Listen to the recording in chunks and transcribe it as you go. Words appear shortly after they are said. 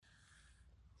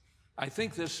I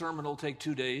think this sermon will take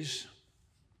 2 days.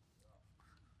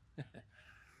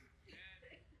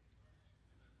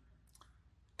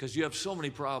 Because you have so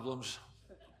many problems.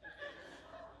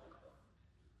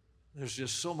 There's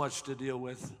just so much to deal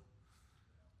with.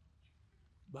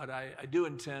 But I do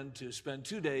intend to spend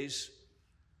 2 days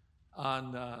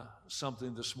on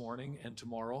something this morning and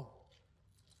tomorrow,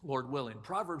 Lord willing.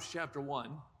 Proverbs chapter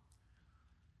 1.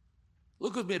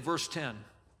 Look with me at verse 10.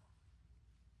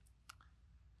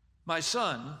 My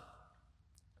son,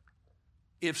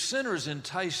 if sinners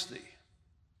entice thee,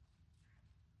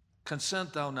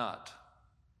 consent thou not.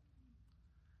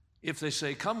 If they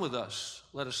say, come with us,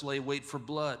 let us lay wait for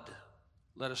blood.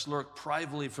 Let us lurk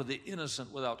privately for the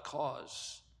innocent without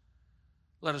cause.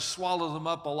 Let us swallow them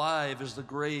up alive as the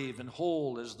grave and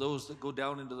whole as those that go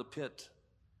down into the pit.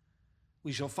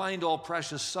 We shall find all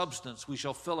precious substance. We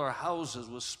shall fill our houses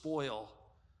with spoil.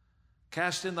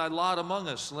 Cast in thy lot among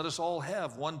us. Let us all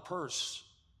have one purse.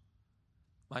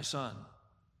 My son,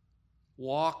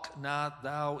 walk not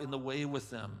thou in the way with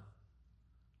them.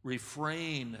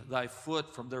 Refrain thy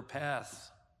foot from their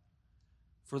path.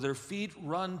 For their feet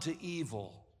run to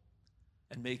evil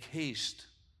and make haste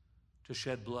to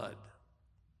shed blood.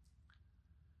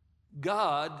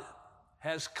 God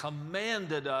has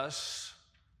commanded us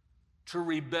to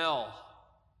rebel.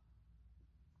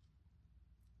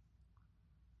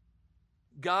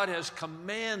 God has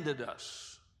commanded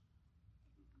us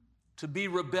to be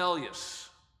rebellious.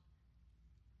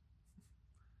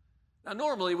 Now,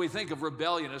 normally we think of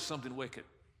rebellion as something wicked.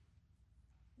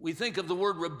 We think of the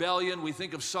word rebellion, we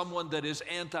think of someone that is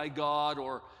anti-God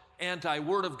or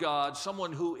anti-word of God,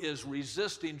 someone who is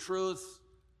resisting truth,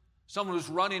 someone who's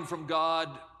running from God.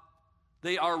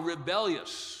 They are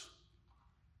rebellious.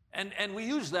 And we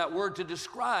use that word to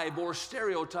describe or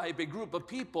stereotype a group of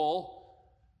people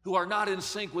who are not in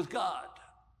sync with God.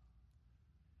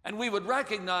 And we would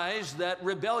recognize that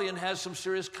rebellion has some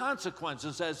serious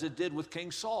consequences, as it did with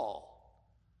King Saul,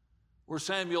 where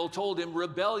Samuel told him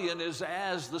rebellion is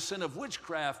as the sin of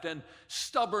witchcraft, and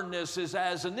stubbornness is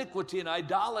as iniquity and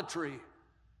idolatry.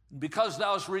 And because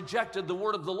thou hast rejected the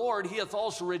word of the Lord, he hath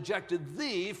also rejected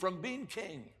thee from being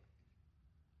king.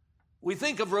 We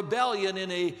think of rebellion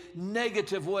in a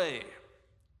negative way.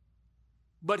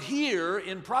 But here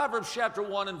in Proverbs chapter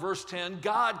 1 and verse 10,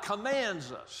 God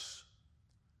commands us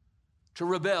to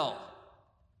rebel.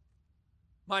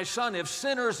 My son, if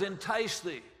sinners entice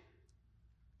thee,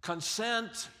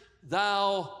 consent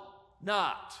thou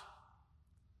not.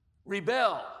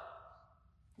 Rebel,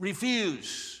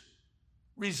 refuse,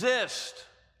 resist,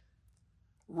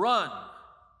 run.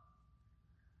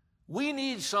 We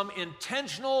need some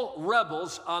intentional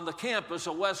rebels on the campus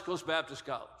of West Coast Baptist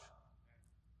College.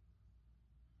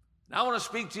 Now I want to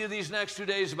speak to you these next 2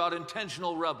 days about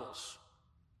intentional rebels.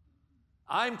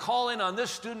 I'm calling on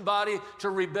this student body to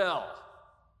rebel,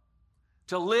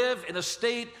 to live in a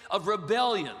state of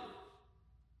rebellion,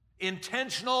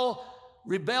 intentional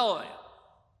rebellion.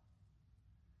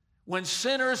 When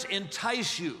sinners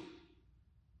entice you,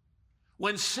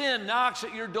 when sin knocks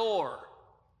at your door,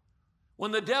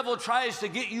 when the devil tries to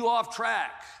get you off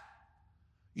track,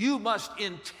 you must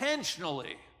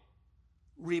intentionally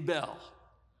rebel.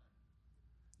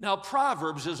 Now,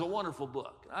 Proverbs is a wonderful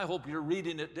book. I hope you're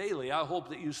reading it daily. I hope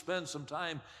that you spend some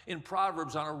time in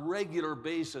Proverbs on a regular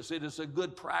basis. It is a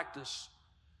good practice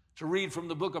to read from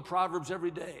the book of Proverbs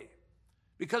every day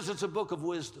because it's a book of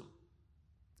wisdom.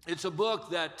 It's a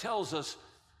book that tells us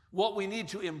what we need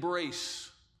to embrace.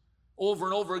 Over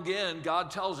and over again, God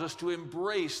tells us to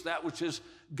embrace that which is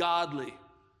godly.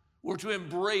 We're to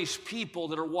embrace people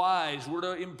that are wise. We're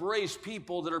to embrace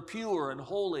people that are pure and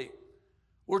holy.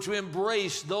 We're to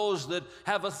embrace those that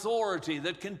have authority,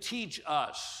 that can teach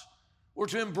us. We're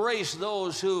to embrace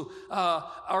those who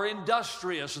are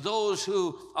industrious, those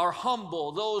who are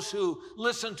humble, those who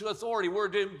listen to authority. We're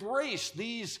to embrace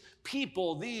these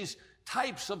people, these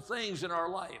types of things in our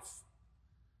life.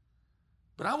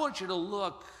 But I want you to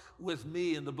look with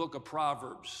me in the book of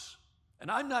Proverbs. And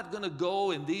I'm not going to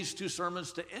go in these two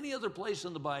sermons to any other place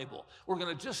in the Bible. We're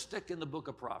going to just stick in the book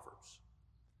of Proverbs.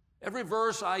 Every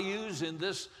verse I use in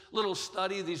this little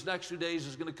study these next 2 days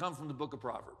is going to come from the book of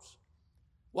Proverbs.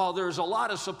 While there's a lot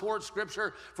of support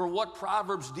scripture for what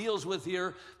Proverbs deals with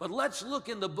here, but let's look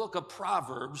in the book of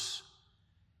Proverbs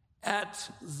at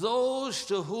those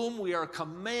to whom we are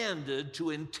commanded to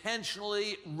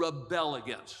intentionally rebel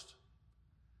against.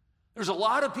 There's a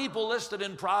lot of people listed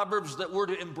in Proverbs that we're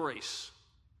to embrace.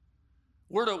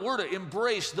 We're to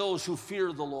embrace those who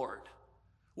fear the Lord.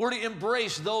 We're to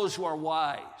embrace those who are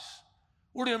wise.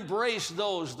 We're to embrace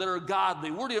those that are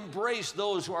godly. We're to embrace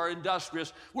those who are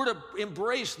industrious. We're to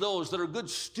embrace those that are good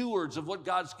stewards of what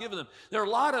God's given them. There are a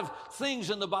lot of things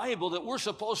in the Bible that we're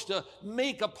supposed to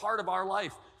make a part of our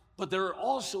life, but there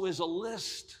also is a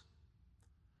list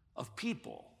of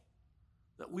people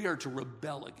that we are to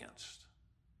rebel against.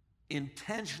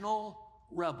 Intentional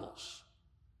rebels.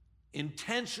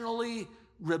 Intentionally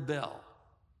rebel.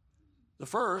 The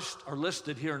first are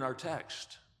listed here in our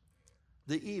text.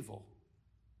 The evil.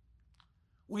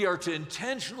 We are to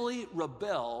intentionally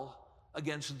rebel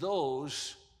against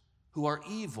those who are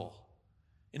evil.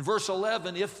 In verse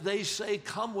 11, if they say,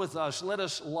 come with us, let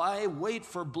us lie wait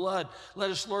for blood.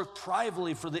 Let us lurk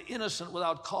privately for the innocent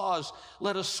without cause.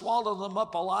 Let us swallow them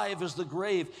up alive as the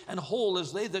grave and whole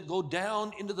as they that go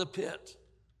down into the pit.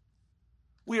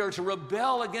 We are to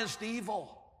rebel against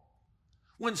evil.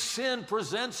 When sin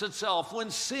presents itself,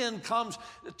 when sin comes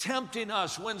tempting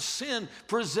us, when sin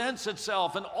presents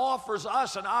itself and offers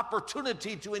us an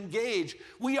opportunity to engage,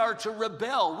 we are to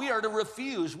rebel, we are to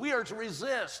refuse, we are to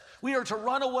resist, we are to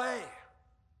run away.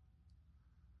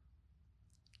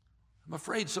 I'm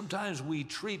afraid sometimes we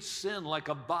treat sin like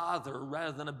a bother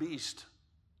rather than a beast.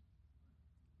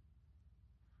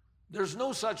 There's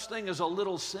no such thing as a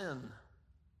little sin.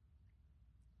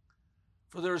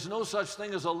 For there is no such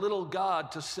thing as a little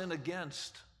God to sin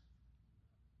against.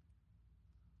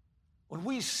 When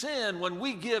we sin, when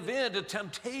we give in to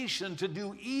temptation to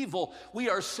do evil, we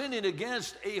are sinning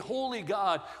against a holy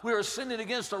God. We are sinning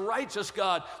against a righteous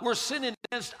God. We're sinning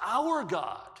against our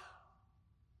God.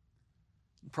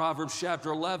 In Proverbs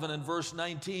chapter 11 and verse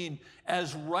 19,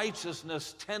 as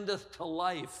righteousness tendeth to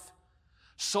life,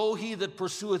 so he that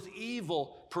pursueth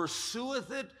evil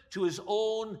pursueth it to his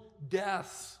own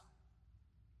death.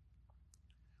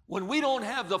 When we don't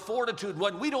have the fortitude,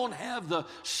 when we don't have the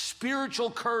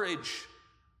spiritual courage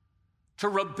to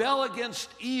rebel against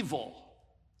evil,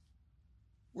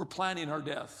 we're planning our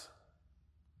death.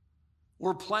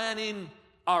 We're planning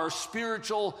our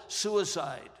spiritual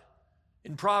suicide.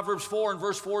 In Proverbs 4 and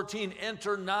verse 14,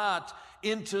 enter not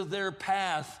into their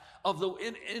path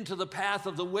into the path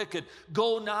of the wicked.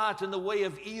 Go not in the way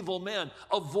of evil men.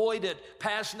 Avoid it.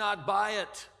 Pass not by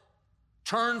it.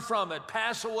 Turn from it.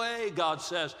 Pass away, God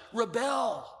says.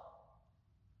 Rebel.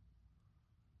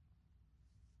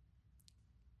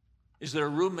 Is there a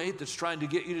roommate that's trying to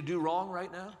get you to do wrong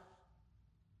right now?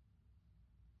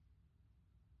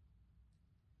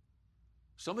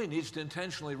 Somebody needs to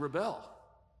intentionally rebel.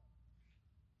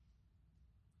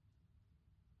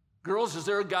 Girls, is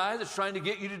there a guy that's trying to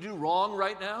get you to do wrong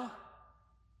right now?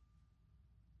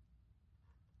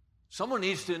 Someone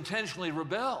needs to intentionally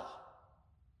rebel.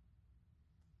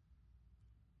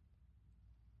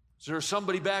 Is there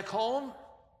somebody back home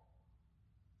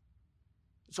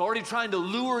that's already trying to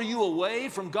lure you away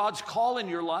from God's call in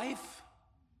your life?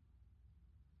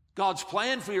 God's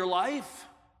plan for your life?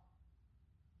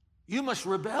 You must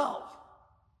rebel.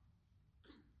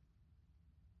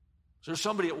 Is there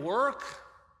somebody at work?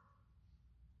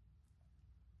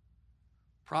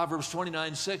 Proverbs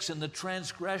 29:6, in the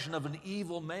transgression of an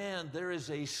evil man there is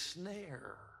a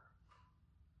snare.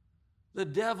 The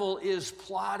devil is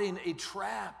plotting a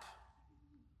trap.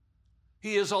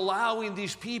 He is allowing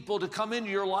these people to come into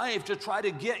your life to try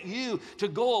to get you to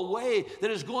go away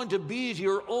that is going to be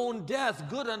your own death.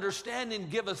 Good understanding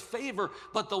giveth favor,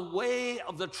 but the way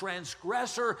of the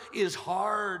transgressor is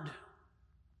hard.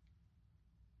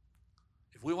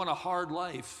 If we want a hard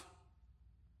life,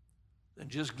 then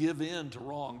just give in to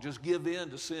wrong. Just give in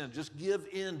to sin. Just give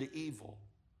in to evil.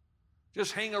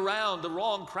 Just hang around the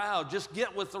wrong crowd. Just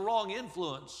get with the wrong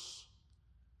influence.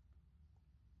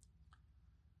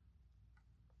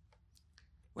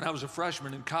 When I was a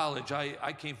freshman in college,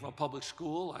 I came from a public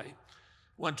school. I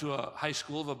went to a high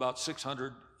school of about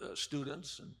 600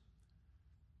 students. And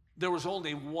there was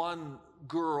only one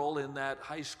girl in that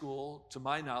high school, to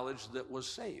my knowledge, that was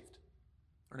saved.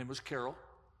 Her name was Carol.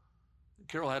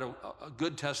 Carol had a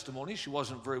good testimony. She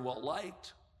wasn't very well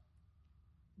liked,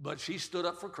 but she stood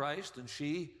up for Christ and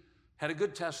she had a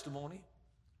good testimony.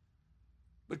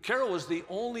 But Carol was the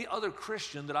only other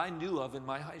Christian that I knew of in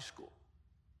my high school.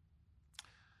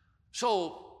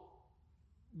 So,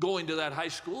 going to that high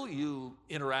school, you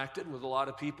interacted with a lot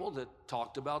of people that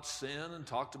talked about sin and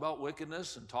talked about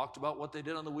wickedness and talked about what they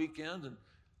did on the weekend. And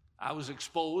I was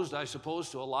exposed, I suppose,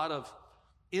 to a lot of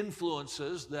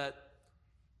influences that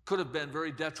could have been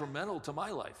very detrimental to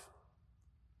my life.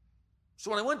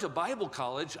 So when I went to Bible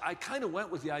college, I kind of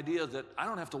went with the idea that I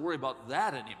don't have to worry about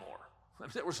that anymore. I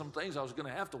mean, there were some things I was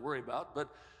going to have to worry about, but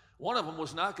one of them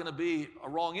was not going to be a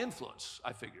wrong influence,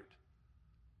 I figured.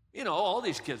 You know, all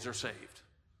these kids are saved.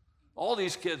 All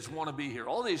these kids want to be here.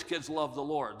 All these kids love the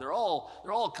Lord. They're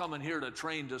all coming here to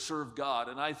train to serve God.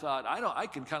 And I thought, I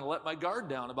can kind of let my guard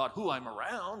down about who I'm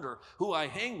around or who I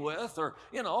hang with, or,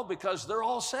 because they're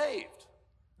all saved.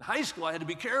 In high school, I had to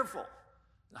be careful.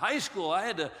 In high school, I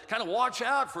had to kind of watch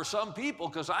out for some people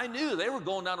because I knew they were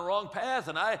going down the wrong path,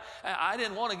 and I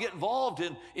didn't want to get involved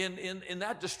in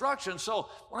that destruction. So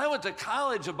when I went to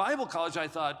college, a Bible college, I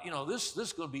thought, this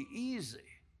is going to be easy.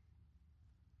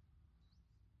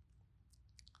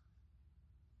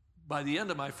 By the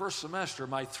end of my first semester,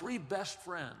 my 3 best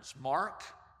friends, Mark,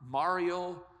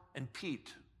 Mario, and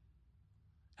Pete,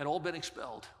 had all been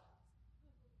expelled.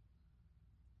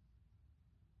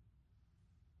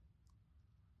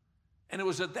 And it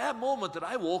was at that moment that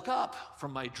I woke up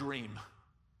from my dream.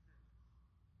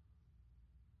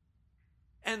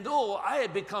 And though I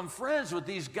had become friends with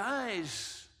these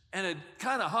guys and had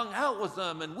kind of hung out with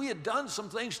them, and we had done some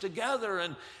things together,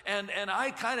 and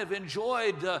I kind of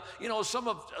enjoyed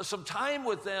some time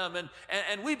with them,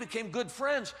 and we became good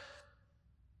friends.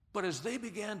 But as they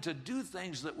began to do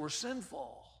things that were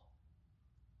sinful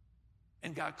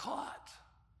and got caught,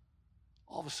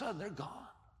 all of a sudden they're gone.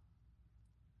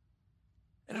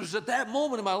 And it was at that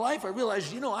moment in my life I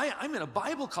realized, I'm in a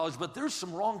Bible college, but there's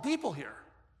some wrong people here.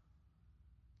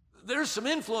 There's some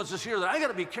influences here that I got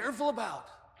to be careful about.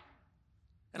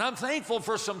 And I'm thankful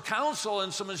for some counsel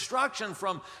and some instruction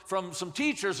from some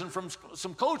teachers and from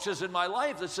some coaches in my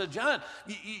life that said, John,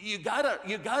 you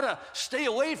gotta stay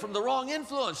away from the wrong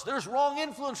influence. There's wrong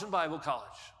influence in Bible college.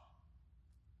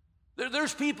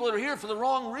 There's people that are here for the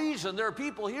wrong reason. There are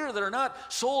people here that are not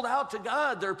sold out to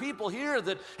God. There are people here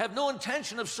that have no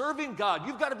intention of serving God.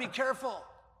 You've got to be careful.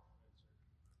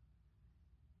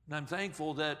 And I'm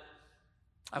thankful that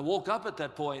I woke up at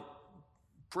that point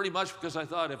pretty much because I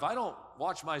thought, if I don't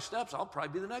watch my steps, I'll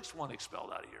probably be the next one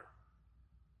expelled out of here.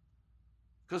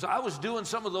 Because I was doing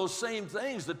some of those same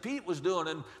things that Pete was doing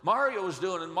and Mario was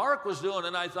doing and Mark was doing,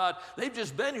 and I thought, they've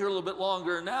just been here a little bit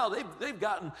longer, and now they've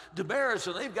gotten debarrassed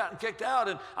and they've gotten kicked out,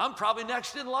 and I'm probably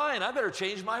next in line. I better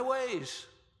change my ways.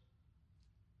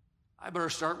 I better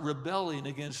start rebelling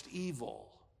against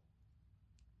evil.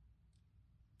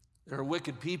 There are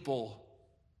wicked people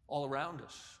all around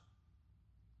us.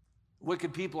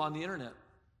 Wicked people on the internet.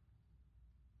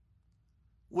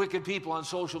 Wicked people on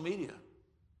social media.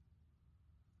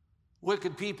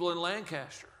 Wicked people in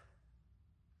Lancaster.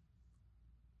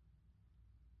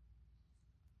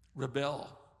 Rebel.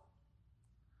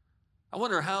 I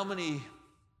wonder how many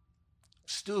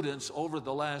students over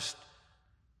the last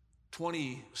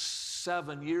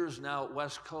 27 years now at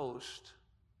West Coast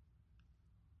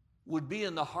would be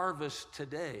in the harvest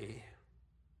today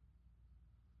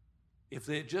if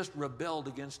they had just rebelled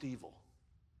against evil.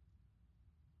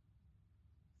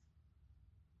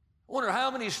 I wonder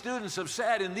how many students have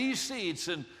sat in these seats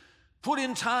and put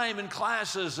in time in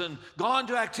classes and gone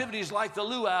to activities like the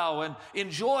luau and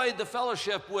enjoyed the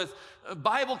fellowship with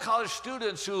Bible college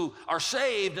students who are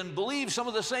saved and believe some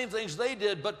of the same things they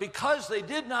did, but because they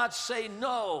did not say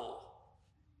no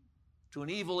to an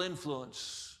evil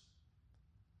influence,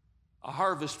 a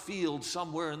harvest field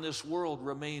somewhere in this world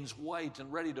remains white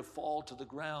and ready to fall to the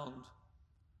ground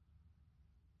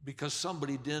because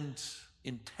somebody didn't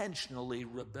intentionally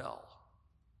rebel.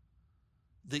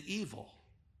 The evil.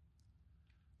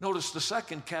 Notice the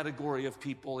second category of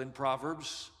people in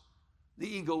Proverbs, the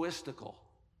egoistical.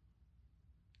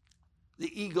 The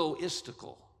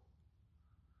egoistical.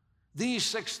 These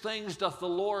 6 things doth the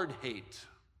Lord hate.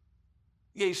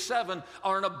 Yea, 7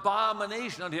 are an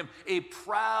abomination unto him, a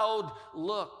proud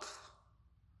look.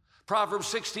 Proverbs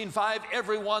 16:5,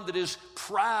 everyone that is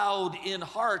proud in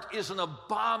heart is an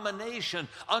abomination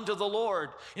unto the Lord.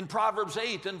 In Proverbs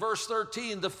 8 and verse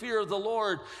 13, the fear of the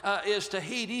Lord is to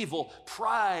hate evil,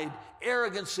 pride,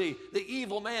 arrogancy, the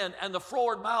evil man, and the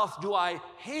froward mouth do I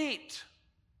hate.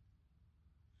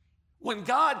 When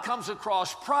God comes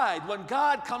across pride, when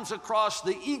God comes across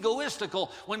the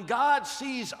egoistical, when God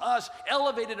sees us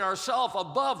elevating ourselves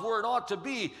above where it ought to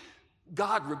be,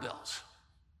 God rebels.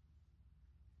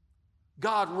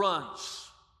 God runs.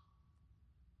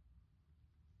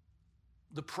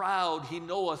 The proud he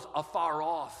knoweth afar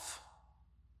off.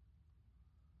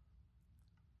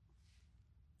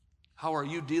 How are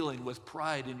you dealing with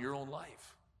pride in your own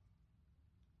life?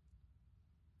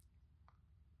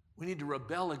 We need to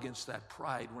rebel against that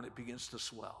pride when it begins to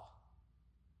swell.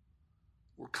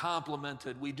 We're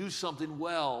complimented, we do something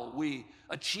well, we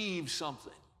achieve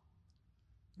something.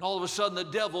 And all of a sudden the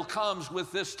devil comes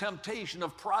with this temptation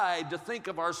of pride to think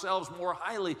of ourselves more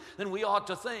highly than we ought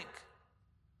to think.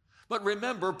 But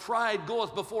remember, pride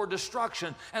goeth before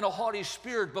destruction, and a haughty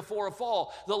spirit before a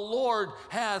fall. The Lord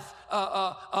hath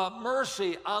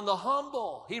mercy on the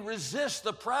humble. He resists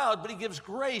the proud, but he gives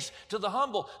grace to the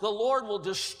humble. The Lord will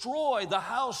destroy the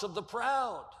house of the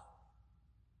proud.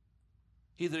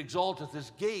 He that exalteth his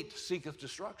gate seeketh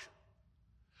destruction.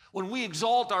 When we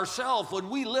exalt ourselves, when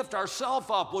we lift ourselves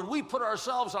up, when we put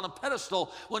ourselves on a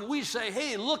pedestal, when we say,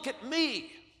 hey, look at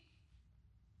me,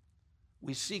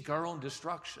 we seek our own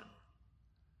destruction.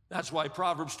 That's why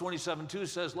Proverbs 27:2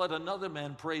 says, let another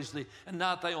man praise thee, and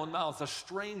not thy own mouth, a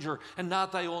stranger, and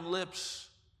not thy own lips.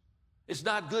 It's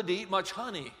not good to eat much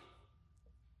honey.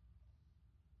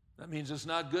 That means it's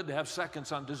not good to have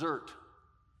seconds on dessert.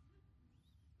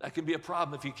 That can be a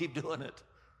problem if you keep doing it.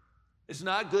 It's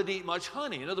not good to eat much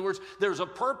honey. In other words, there's a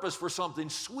purpose for something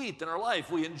sweet in our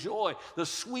life. We enjoy the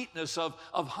sweetness of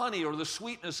honey or the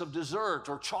sweetness of dessert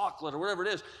or chocolate or whatever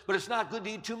it is, but it's not good to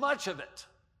eat too much of it.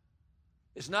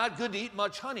 It's not good to eat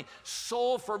much honey.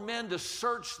 So for men to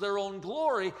search their own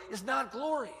glory is not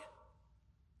glory.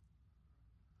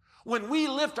 When we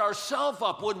lift ourselves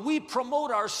up, when we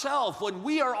promote ourselves, when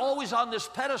we are always on this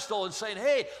pedestal and saying,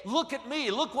 hey, look at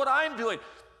me, look what I'm doing,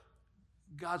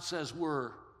 God says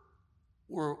we're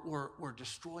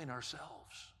destroying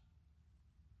ourselves.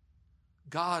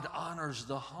 God honors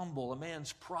the humble. A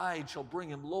man's pride shall bring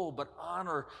him low, but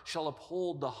honor shall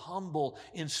uphold the humble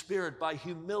in spirit. By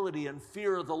humility and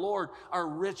fear of the Lord are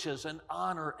riches and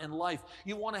honor and life.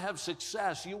 You want to have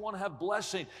success. You want to have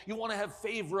blessing. You want to have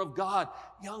favor of God.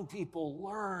 Young people,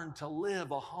 learn to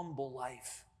live a humble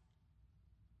life.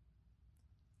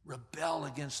 Rebel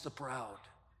against the proud.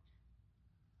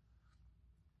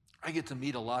 I get to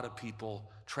meet a lot of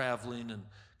people traveling and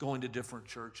going to different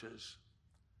churches.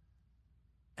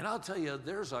 And I'll tell you,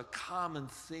 there's a common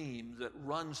theme that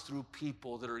runs through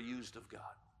people that are used of God.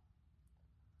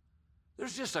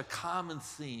 There's just a common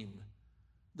theme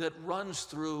that runs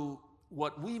through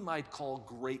what we might call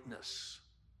greatness.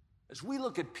 As we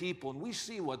look at people and we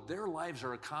see what their lives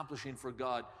are accomplishing for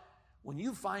God, when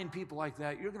you find people like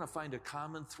that, you're going to find a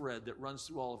common thread that runs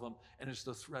through all of them, and it's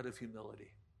the thread of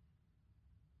humility.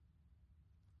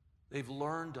 They've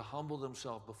learned to humble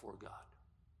themselves before God.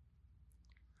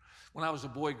 When I was a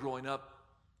boy growing up,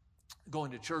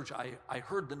 going to church, I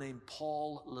heard the name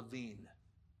Paul Levine.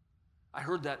 I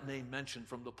heard that name mentioned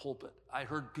from the pulpit. I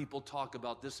heard people talk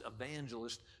about this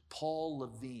evangelist, Paul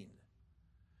Levine.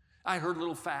 I heard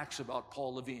little facts about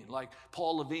Paul Levine, like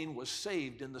Paul Levine was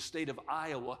saved in the state of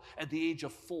Iowa at the age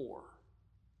of 4.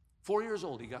 4 years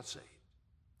old, he got saved.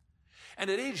 And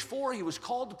at age 4, he was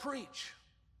called to preach.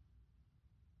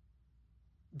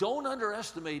 Don't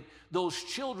underestimate those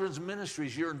children's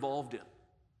ministries you're involved in.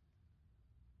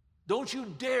 Don't you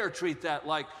dare treat that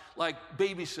like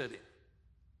babysitting.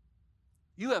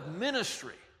 You have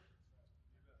ministry.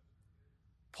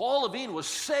 Paul Levine was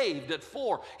saved at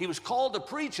 4. He was called to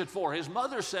preach at 4. His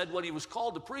mother said when he was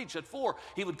called to preach at 4,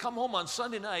 he would come home on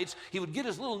Sunday nights, he would get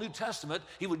his little New Testament,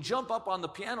 he would jump up on the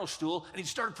piano stool, and he'd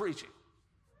start preaching.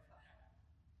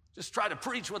 Just try to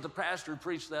preach what the pastor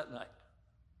preached that night.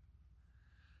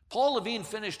 Paul Levine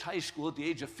finished high school at the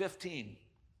age of 15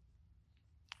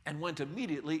 and went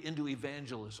immediately into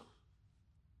evangelism.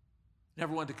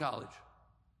 Never went to college.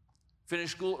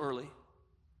 Finished school early.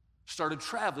 Started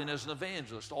traveling as an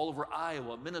evangelist all over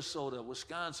Iowa, Minnesota,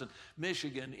 Wisconsin,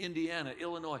 Michigan, Indiana,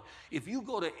 Illinois. If you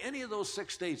go to any of those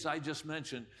 6 states I just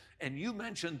mentioned, and you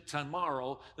mention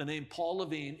tomorrow the name Paul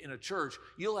Levine in a church,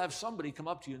 you'll have somebody come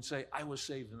up to you and say, I was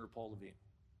saved under Paul Levine.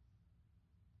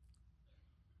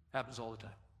 Happens all the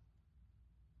time.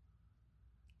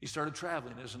 He started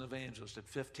traveling as an evangelist at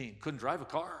 15. Couldn't drive a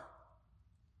car.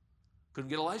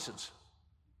 Couldn't get a license.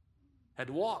 Had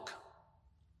to walk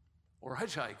or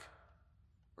hitchhike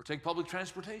or take public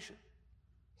transportation.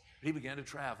 He began to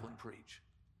travel and preach.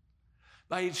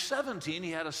 By age 17, he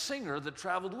had a singer that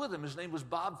traveled with him. His name was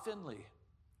Bob Finley.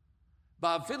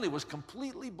 Bob Finley was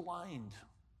completely blind.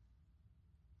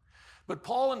 But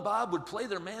Paul and Bob would play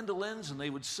their mandolins, and they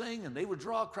would sing, and they would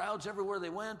draw crowds everywhere they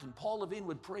went, and Paul Levine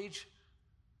would preach.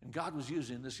 And God was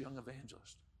using this young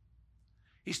evangelist.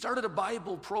 He started a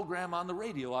Bible program on the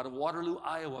radio out of Waterloo,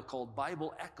 Iowa called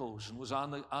Bible Echoes, and was on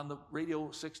the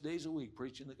radio 6 days a week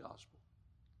preaching the gospel.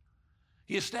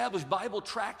 He established Bible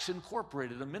Tracts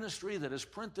Incorporated, a ministry that has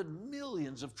printed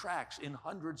millions of tracts in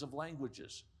hundreds of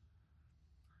languages.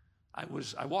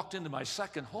 I walked into my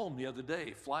second home the other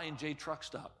day, Flying J Truck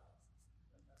Stop.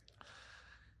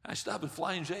 I stop at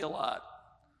Flying J a lot.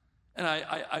 And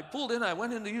I pulled in, I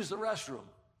went in to use the restroom.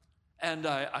 And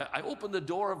I opened the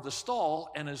door of the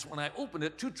stall, and when I opened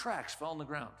it, 2 tracts fell on the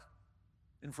ground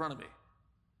in front of me.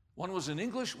 One was in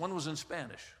English, one was in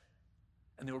Spanish.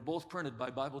 And they were both printed by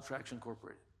Bible Tracts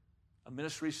Incorporated, a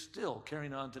ministry still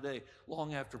carrying on today,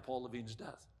 long after Paul Levine's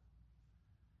death.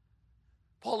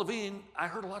 Paul Levine, I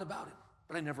heard a lot about him,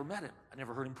 but I never met him. I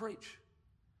never heard him preach.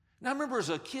 And I remember as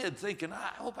a kid thinking,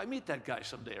 I hope I meet that guy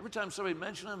someday. Every time somebody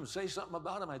mentioned him and say something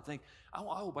about him, I'd think, I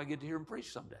hope I get to hear him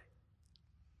preach someday.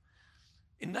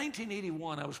 In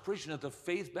 1981, I was preaching at the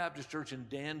Faith Baptist Church in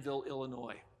Danville,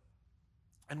 Illinois.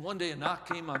 And one day a knock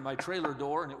came on my trailer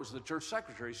door, and it was the church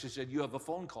secretary. She said, you have a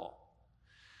phone call.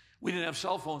 We didn't have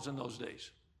cell phones in those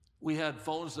days. We had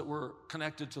phones that were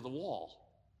connected to the wall.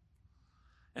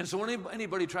 And so when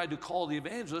anybody tried to call the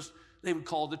evangelist, they would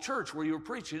call the church where you were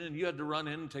preaching, and you had to run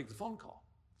in and take the phone call.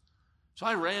 So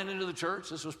I ran into the church.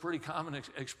 This was a pretty common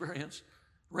experience.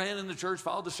 Ran in the church,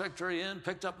 followed the secretary in,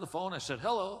 picked up the phone. I said,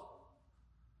 hello.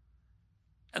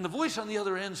 And the voice on the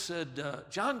other end said,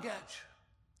 John Getch,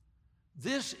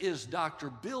 this is Dr.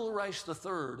 Bill Rice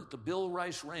III at the Bill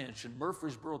Rice Ranch in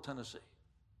Murfreesboro, Tennessee.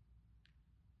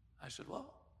 I said,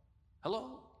 well,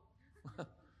 hello.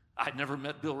 I'd never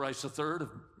met Bill Rice III of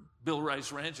Bill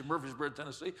Rice Ranch in Murfreesboro,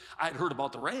 Tennessee. I'd heard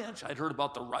about the ranch. I'd heard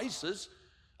about the Rices.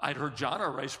 I'd heard John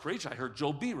R. Rice preach. I heard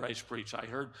Joe B. Rice preach. I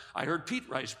heard Pete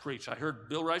Rice preach. I heard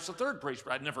Bill Rice III preach,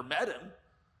 but I'd never met him.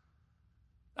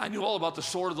 I knew all about the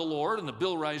Sword of the Lord and the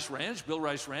Bill Rice Ranch. Bill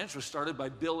Rice Ranch was started by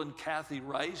Bill and Kathy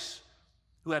Rice,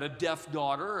 who had a deaf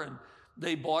daughter, and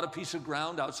they bought a piece of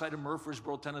ground outside of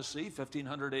Murfreesboro, Tennessee,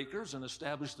 1,500 acres, and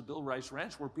established the Bill Rice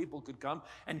Ranch where people could come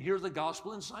and hear the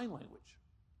gospel in sign language.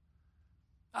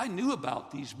 I knew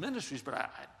about these ministries, but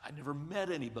I never met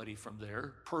anybody from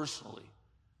there personally.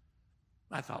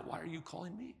 I thought, why are you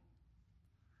calling me?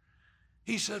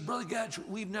 He said, Brother Getch,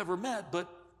 we've never met, but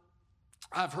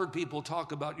I've heard people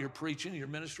talk about your preaching, your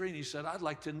ministry, and he said, I'd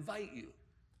like to invite you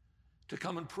to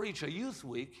come and preach a youth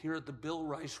week here at the Bill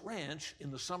Rice Ranch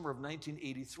in the summer of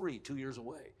 1983, 2 years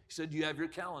away. He said, do you have your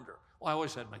calendar? Well, I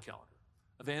always had my calendar.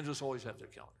 Evangelists always have their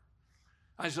calendar.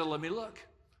 I said, let me look.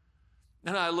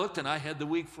 And I looked, and I had the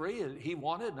week free, and he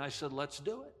wanted, and I said, let's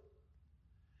do it.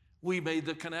 We made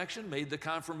the connection, made the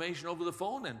confirmation over the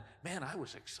phone, and man, I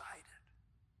was excited.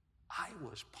 I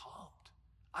was pumped.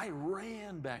 I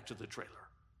ran back to the trailer.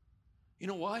 You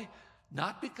know why?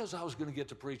 Not because I was going to get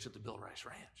to preach at the Bill Rice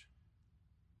Ranch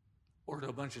or to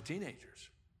a bunch of teenagers.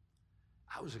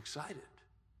 I was excited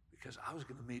because I was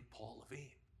going to meet Paul Levine.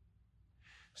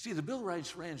 See, the Bill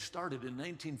Rice Ranch started in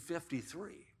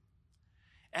 1953.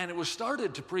 And it was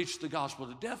started to preach the gospel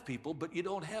to deaf people, but you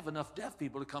don't have enough deaf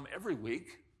people to come every week.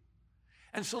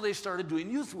 And so they started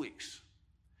doing youth weeks.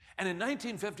 And in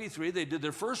 1953, they did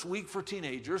their first week for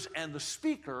teenagers, and the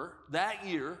speaker that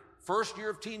year, first year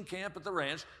of teen camp at the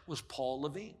ranch, was Paul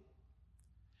Levine.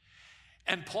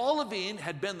 And Paul Levine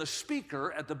had been the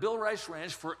speaker at the Bill Rice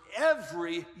Ranch for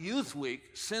every youth week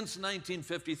since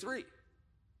 1953.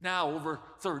 Now over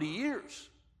 30 years.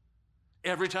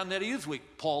 Every time they had a youth week,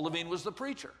 Paul Levine was the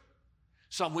preacher.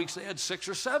 Some weeks they had 6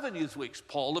 or 7 youth weeks.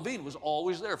 Paul Levine was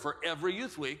always there for every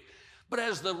youth week. But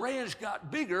as the ranch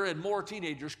got bigger and more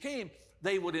teenagers came,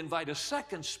 they would invite a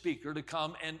second speaker to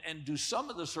come and do some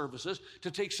of the services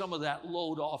to take some of that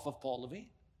load off of Paul Levine.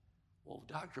 Well,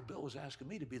 Dr. Bill was asking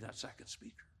me to be that second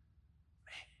speaker.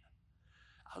 Man,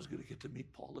 I was going to get to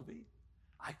meet Paul Levine.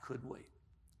 I couldn't wait.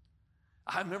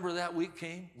 I remember that week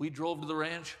came. We drove to the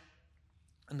ranch.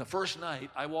 And the first night,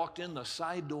 I walked in the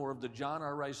side door of the John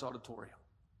R. Rice Auditorium.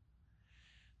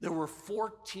 There were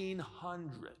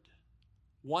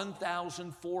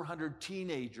 1,400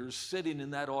 teenagers sitting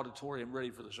in that auditorium ready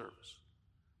for the service.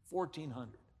 1,400.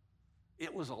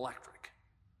 It was electric.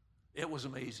 It was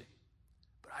amazing.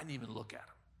 But I didn't even look at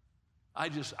them. I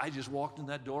just walked in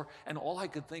that door, and all I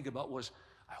could think about was,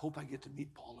 I hope I get to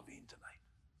meet Paul Levine tonight.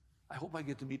 I hope I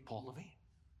get to meet Paul Levine.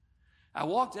 I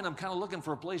walked in, I'm kind of looking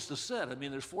for a place to sit. I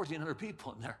mean, there's 1,400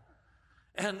 people in there.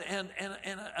 And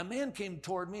a man came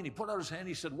toward me, and he put out his hand.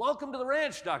 He said, welcome to the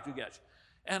ranch, Dr. Getch.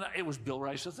 And it was Bill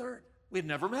Rice III. We'd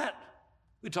never met.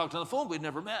 We talked on the phone, we'd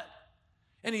never met.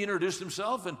 And he introduced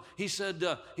himself, and he said,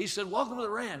 welcome to the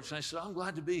ranch. And I said, I'm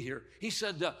glad to be here. He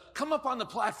said, come up on the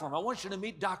platform. I want you to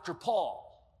meet Dr. Paul.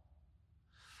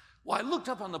 Well, I looked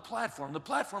up on the platform. The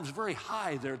platform's very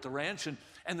high there at the ranch, and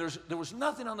there was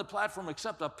nothing on the platform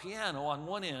except a piano on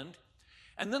one end.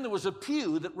 And then there was a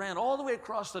pew that ran all the way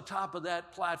across the top of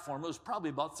that platform. It was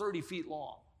probably about 30 feet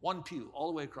long, one pew, all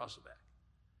the way across the back.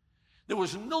 There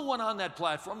was no one on that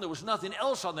platform. There was nothing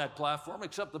else on that platform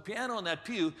except the piano and that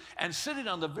pew. And sitting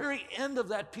on the very end of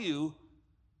that pew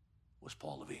was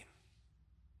Paul Levine.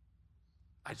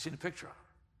 I'd seen a picture of him.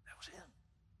 That was him.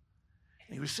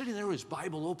 And he was sitting there with his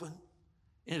Bible open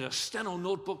and a steno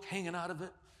notebook hanging out of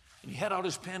it. And he had out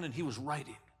his pen and he was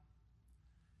writing.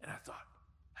 And I thought,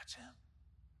 That's him.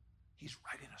 He's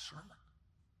writing a sermon.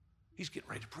 He's getting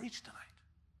ready to preach tonight.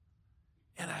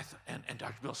 And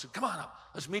Dr. Bill said, come on up,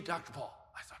 let's meet Dr. Paul.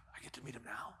 I thought, I get to meet him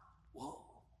now? Whoa.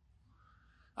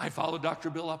 I followed Dr.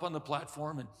 Bill up on the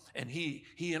platform, and he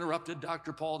interrupted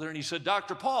Dr. Paul there, and he said,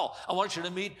 Dr. Paul, I want you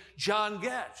to meet John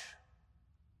Getch.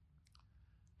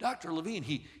 Dr. Levine,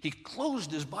 he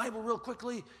closed his Bible real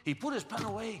quickly. He put his pen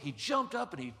away. He jumped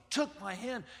up, and he took my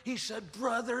hand. He said,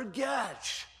 Brother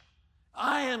Getch,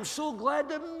 I am so glad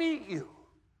to meet you.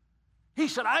 He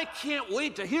said, I can't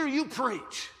wait to hear you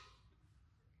preach.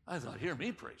 I thought, hear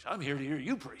me preach? I'm here to hear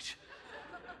you preach.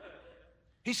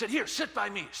 He said, here, sit by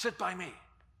me, sit by me.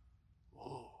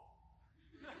 Whoa.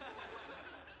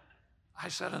 I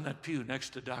sat on that pew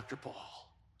next to Dr. Paul,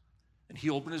 and he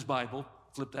opened his Bible,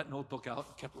 flipped that notebook out,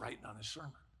 and kept writing on his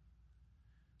sermon.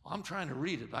 Well, I'm trying to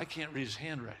read it, but I can't read his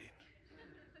handwriting.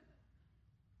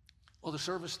 Well, the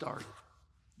service started.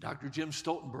 Dr. Jim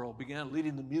Stoltenborough began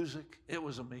leading the music. It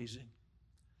was amazing.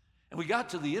 And we got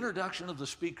to the introduction of the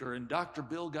speaker, and Dr.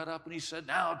 Bill got up and he said,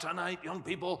 now tonight, young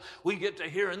people, we get to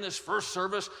hear in this first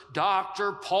service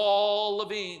Dr. Paul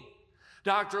Levine.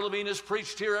 Dr. Levine has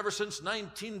preached here ever since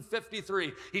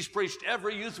 1953. He's preached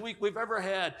every youth week we've ever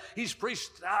had. He's preached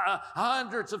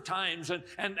hundreds of times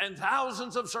and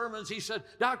thousands of sermons. He said,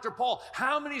 Dr. Paul,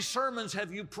 how many sermons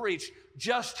have you preached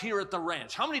just here at the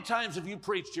ranch? How many times have you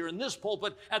preached here in this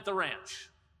pulpit at the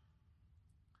ranch?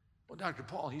 Well, Dr.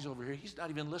 Paul, he's over here. He's not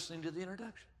even listening to the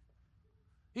introduction.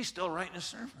 He's still writing his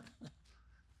sermon.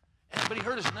 But he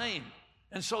heard his name.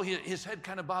 And so his head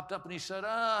kind of bopped up and he said,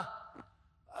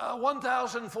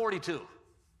 1,042.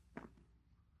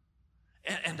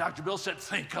 And Dr. Bill said,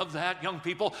 think of that, young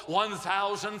people.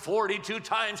 1,042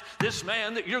 times this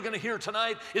man that you're going to hear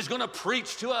tonight is going to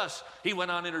preach to us. He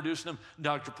went on introducing him.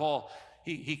 Dr. Paul,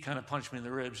 he kind of punched me in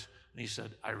the ribs. And he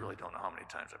said, I really don't know how many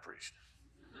times I preached.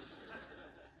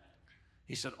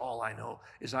 He said, all I know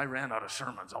is I ran out of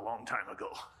sermons a long time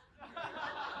ago.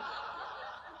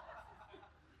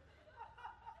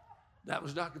 That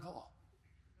was Dr. Paul.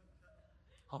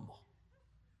 Humble.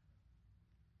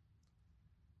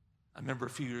 I remember a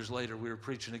few years later, we were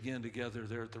preaching again together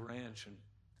there at the ranch, and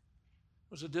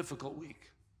it was a difficult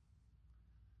week.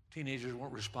 Teenagers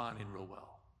weren't responding real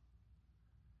well.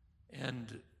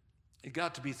 And it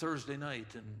got to be Thursday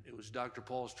night, and it was Dr.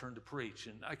 Paul's turn to preach,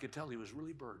 and I could tell he was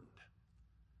really burdened.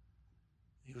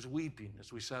 He was weeping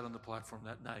as we sat on the platform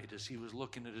that night, as he was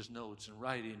looking at his notes and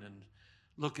writing and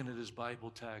looking at his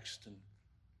Bible text. And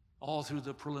all through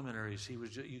the preliminaries, you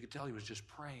could tell he was just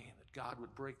praying that God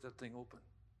would break that thing open.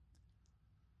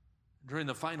 During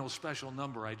the final special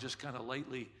number, I just kind of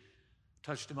lightly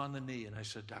touched him on the knee, and I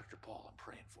said, Dr. Paul, I'm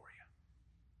praying for you.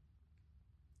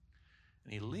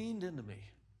 And he leaned into me,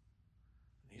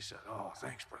 and he said, oh,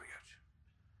 thanks, Brother Getch.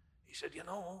 He said, you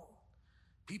know,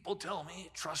 people tell me,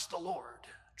 trust the Lord,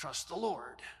 trust the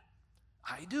Lord.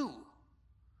 I do.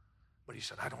 But he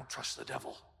said, I don't trust the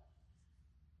devil.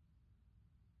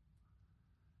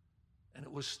 And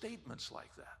it was statements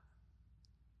like that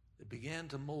that began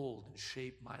to mold and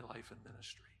shape my life and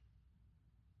ministry.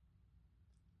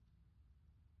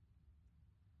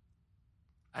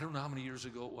 I don't know how many years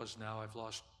ago it was now. I've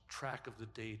lost track of the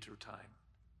date or time.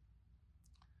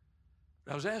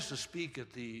 But I was asked to speak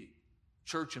at the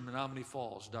church in Menominee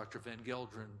Falls, Dr. Van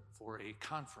Gelderen, for a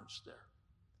conference there.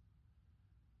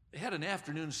 They had an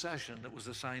afternoon session that was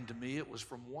assigned to me. It was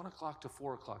from 1 o'clock to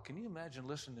 4 o'clock. Can you imagine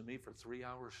listening to me for 3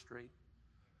 hours straight?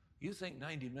 You think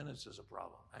 90 minutes is a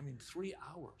problem. I mean, 3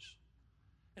 hours.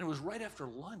 And it was right after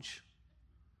lunch.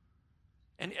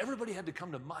 And everybody had to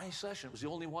come to my session. It was the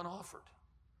only one offered.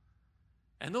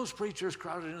 And those preachers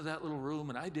crowded into that little room,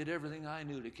 and I did everything I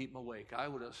knew to keep them awake. I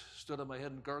would have stood on my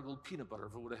head and gargled peanut butter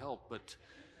if it would have helped, but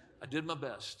I did my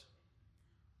best.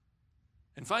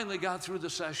 And finally got through the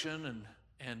session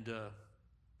and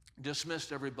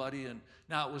dismissed everybody, and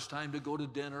now it was time to go to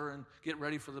dinner and get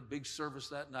ready for the big service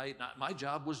that night. Now, my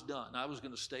job was done. I was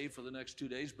going to stay for the next 2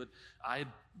 days, but I had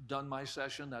done my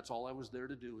session. That's all I was there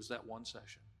to do, was that one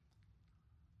session.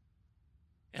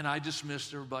 And I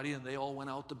dismissed everybody, and they all went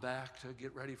out the back to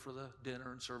get ready for the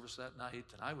dinner and service that night.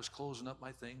 And I was closing up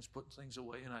my things, putting things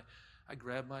away, and I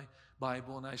grabbed my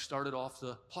Bible, and I started off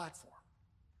the platform.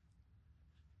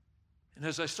 And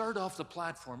as I started off the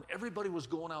platform, everybody was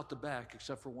going out the back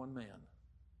except for one man.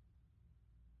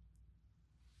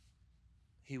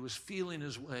 He was feeling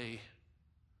his way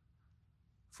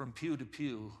from pew to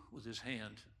pew with his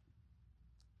hand.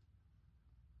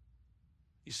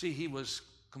 You see, he was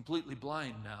completely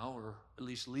blind now, or at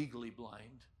least legally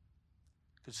blind,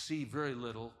 could see very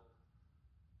little.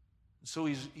 And so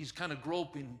he's kind of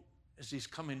groping as he's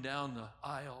coming down the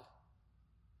aisle.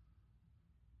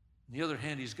 On the other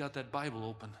hand, he's got that Bible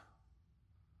open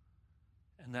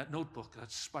and that notebook,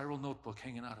 that spiral notebook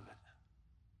hanging out of it.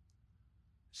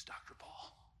 It's Dr.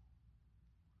 Paul.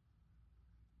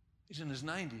 He's in his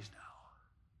 90s now.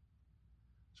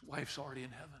 His wife's already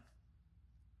in heaven.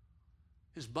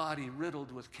 His body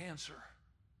riddled with cancer.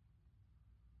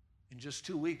 In just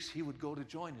 2 weeks, he would go to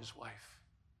join his wife.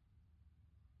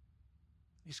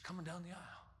 He's coming down the aisle.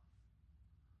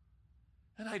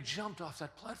 And I jumped off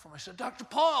that platform. I said, Dr.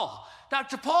 Paul,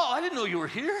 I didn't know you were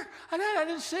here. I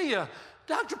didn't see you.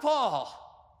 Dr. Paul.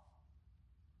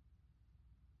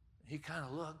 He kind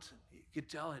of looked. You could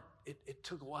tell it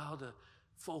took a while to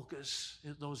focus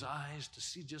those eyes to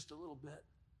see just a little bit.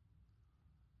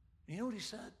 And you know what he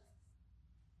said?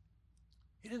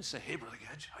 He didn't say, hey, Brother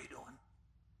Gedge, how you doing?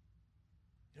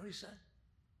 You know what he said?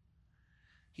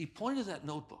 He pointed that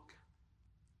notebook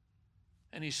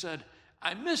and he said,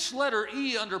 I missed letter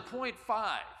E under point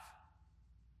 5.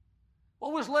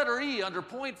 What was letter E under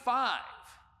point 5?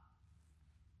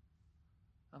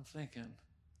 I'm thinking,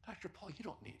 Dr. Paul, you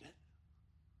don't need it.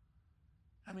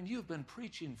 I mean, you've been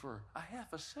preaching for a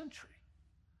half a century.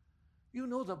 You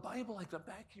know the Bible like the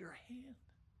back of your hand.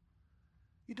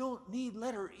 You don't need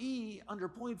letter E under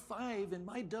point 5 in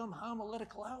my dumb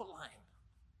homiletical outline.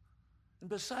 And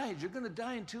besides, you're going to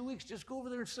die in 2 weeks. Just go over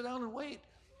there and sit down and wait.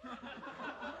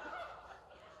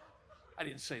 I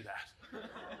didn't say that.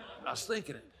 I was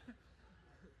thinking it.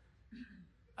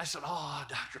 I said, oh,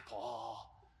 Dr. Paul,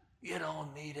 you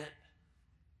don't need it.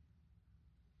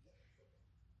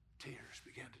 Tears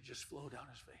began to just flow down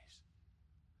his face.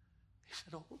 He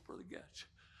said, oh, Brother Gedge,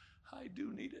 I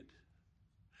do need it.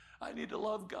 I need to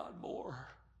love God more.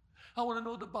 I want to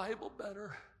know the Bible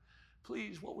better.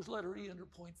 Please, what was letter E under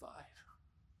point 5?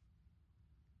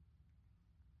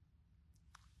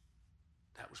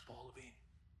 That was Paul Levine.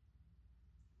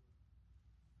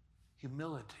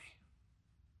 Humility.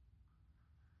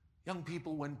 Young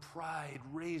people, when pride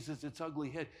raises its ugly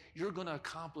head, you're going to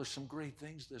accomplish some great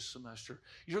things this semester.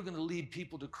 You're going to lead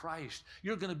people to Christ.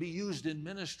 You're going to be used in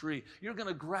ministry. You're going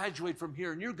to graduate from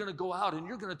here, and you're going to go out, and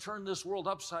you're going to turn this world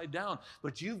upside down.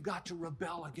 But you've got to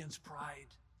rebel against pride.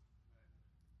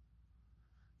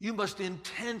 You must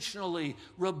intentionally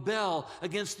rebel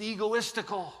against the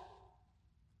egoistical.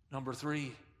 Number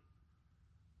 3,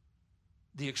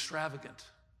 the extravagant.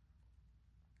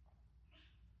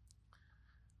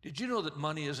 Did you know that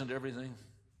money isn't everything?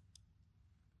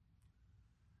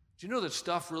 Did you know that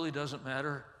stuff really doesn't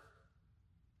matter?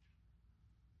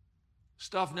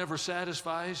 Stuff never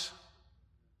satisfies.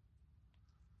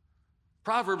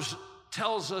 Proverbs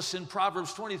tells us in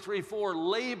Proverbs 23:4,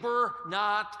 labor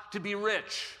not to be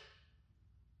rich.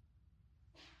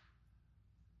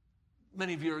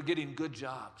 Many of you are getting good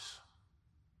jobs.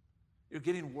 You're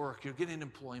getting work. You're getting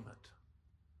employment.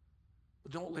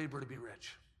 But don't labor to be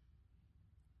rich.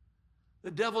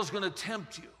 The devil's going to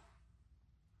tempt you.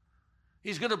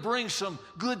 He's going to bring some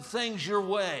good things your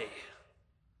way.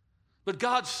 But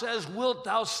God says, wilt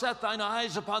thou set thine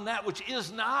eyes upon that which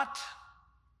is not?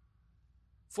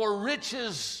 For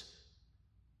riches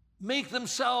make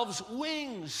themselves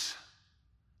wings.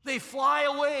 They fly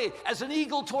away as an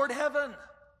eagle toward heaven.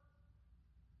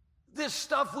 This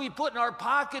stuff we put in our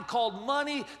pocket called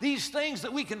money, these things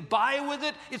that we can buy with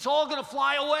it, it's all going to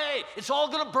fly away. It's all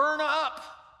going to burn up.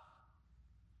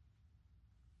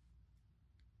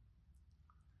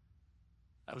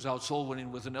 I was out soul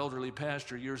winning with an elderly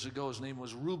pastor years ago. His name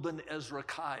was Reuben Ezra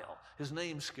Kyle. His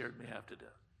name scared me half to death.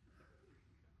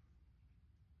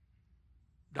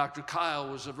 Dr. Kyle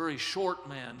was a very short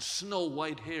man, snow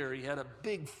white hair. He had a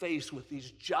big face with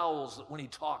these jowls that when he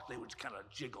talked, they would kind of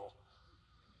jiggle.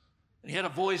 And he had a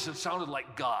voice that sounded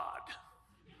like God.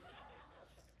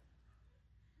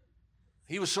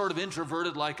 He was sort of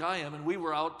introverted like I am, and we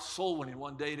were out soul winning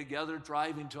one day together,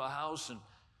 driving to a house, and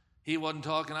he wasn't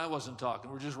talking, I wasn't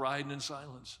talking. We're just riding in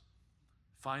silence.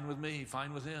 Fine with me,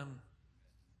 fine with him.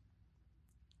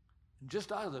 And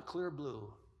just out of the clear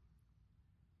blue,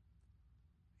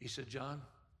 he said, John,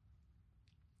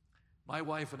 my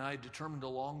wife and I determined a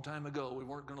long time ago we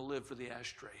weren't going to live for the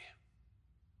ashtray.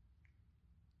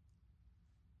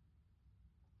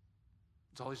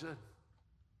 That's all he said.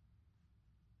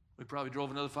 We probably drove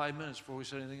another 5 minutes before we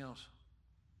said anything else.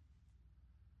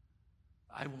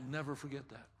 I will never forget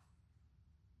that.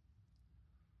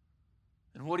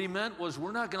 And what he meant was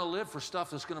we're not going to live for stuff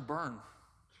that's going to burn.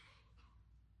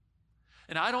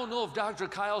 And I don't know if Dr.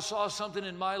 Kyle saw something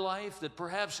in my life that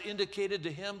perhaps indicated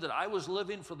to him that I was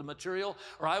living for the material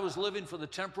or I was living for the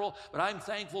temporal, but I'm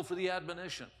thankful for the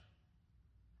admonition.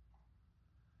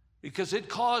 Because it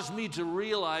caused me to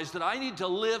realize that I need to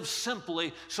live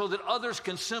simply so that others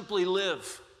can simply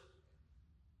live.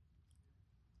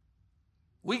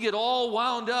 We get all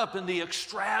wound up in the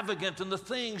extravagant and the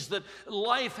things that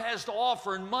life has to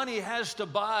offer and money has to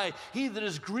buy. He that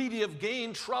is greedy of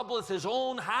gain troubleth his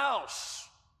own house.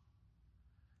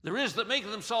 There is that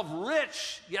maketh himself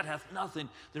rich, yet hath nothing.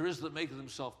 There is that maketh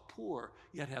himself poor,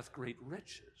 yet hath great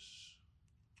riches.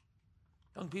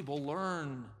 Young people,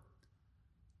 learn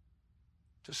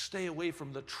to stay away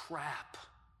from the trap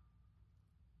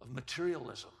of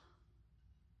materialism,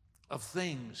 of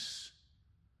things.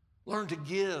 Learn to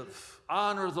give.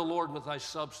 Honor the Lord with thy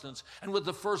substance, and with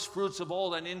the first fruits of all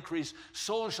thine increase.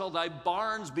 So shall thy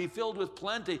barns be filled with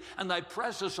plenty, and thy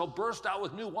presses shall burst out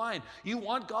with new wine. You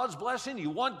want God's blessing?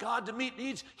 You want God to meet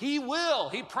needs? He will.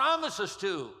 He promises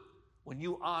to, when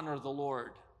you honor the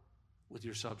Lord with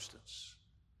your substance.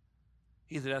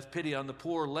 He that hath pity on the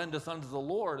poor lendeth unto the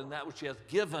Lord, and that which he hath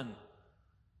given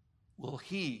will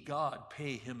he, God,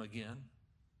 pay him again.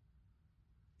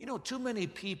 You know, too many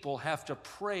people have to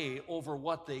pray over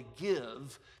what they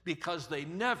give because they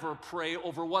never pray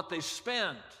over what they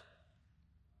spend.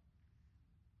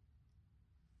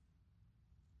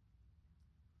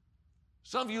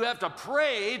 Some of you have to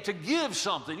pray to give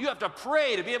something. You have to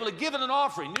pray to be able to give it an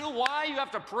offering. You know why you have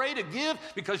to pray to give?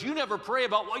 Because you never pray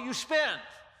about what you spend.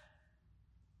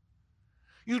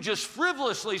 You just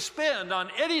frivolously spend on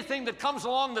anything that comes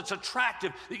along that's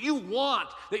attractive, that you want,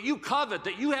 that you covet,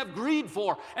 that you have greed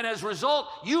for. And as a result,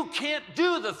 you can't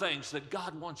do the things that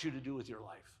God wants you to do with your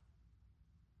life.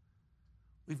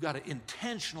 We've got to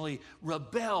intentionally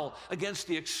rebel against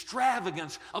the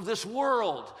extravagance of this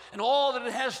world and all that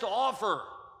it has to offer.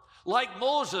 Like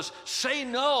Moses, say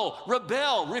no,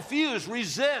 rebel, refuse,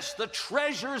 resist the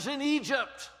treasures in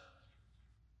Egypt,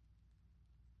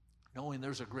 knowing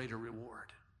there's a greater reward.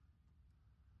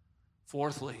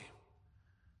 Fourthly,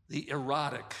 the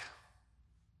erotic.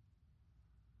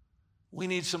 We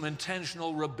need some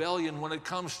intentional rebellion when it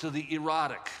comes to the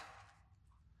erotic.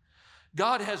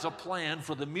 God has a plan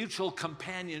for the mutual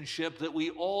companionship that we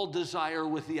all desire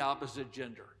with the opposite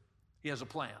gender. He has a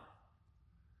plan.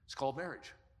 It's called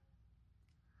marriage.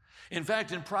 In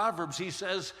fact, in Proverbs, he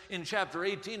says in chapter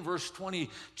 18, verse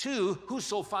 22,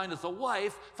 whoso findeth a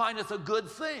wife findeth a good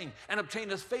thing and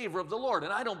obtaineth favor of the Lord.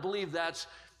 And I don't believe that's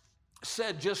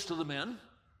said just to the men.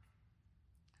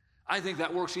 I think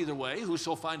that works either way.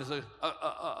 Whoso findeth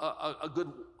a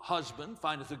good husband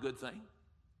findeth a good thing.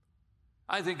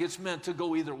 I think it's meant to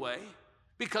go either way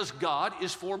because God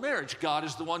is for marriage. God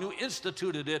is the one who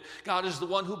instituted it. God is the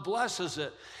one who blesses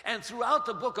it. And throughout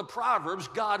the book of Proverbs,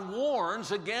 God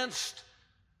warns against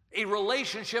a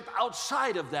relationship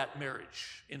outside of that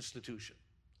marriage institution.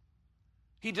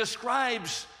 He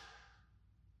describes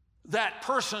that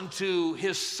person to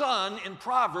his son in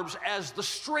Proverbs as the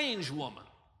strange woman.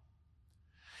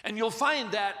 And you'll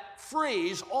find that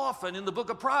phrase often in the book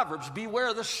of Proverbs,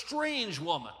 beware the strange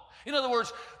woman. In other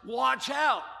words, watch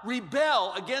out,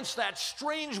 rebel against that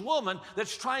strange woman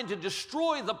that's trying to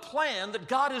destroy the plan that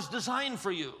God has designed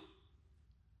for you.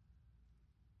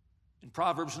 In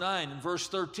Proverbs 9, in verse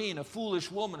 13, a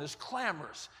foolish woman is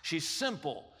clamorous. She's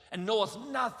simple and knoweth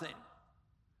nothing.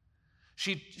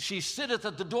 She sitteth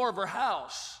at the door of her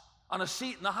house on a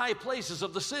seat in the high places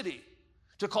of the city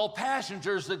to call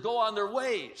passengers that go on their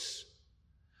ways.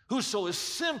 Whoso is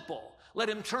simple, let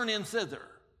him turn in thither.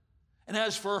 And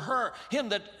as for her, him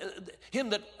that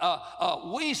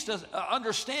wasteth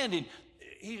understanding,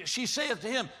 she saith to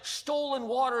him, stolen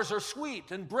waters are sweet,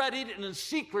 and bread eaten in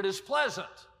secret is pleasant.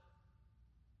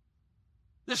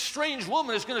 This strange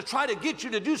woman is going to try to get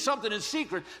you to do something in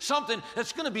secret, something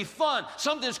that's going to be fun,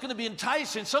 something that's going to be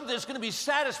enticing, something that's going to be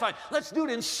satisfying. Let's do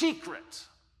it in secret.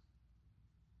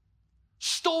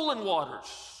 Stolen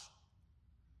waters.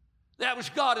 That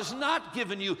which God has not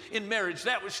given you in marriage,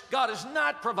 that which God has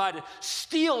not provided.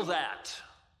 Steal that.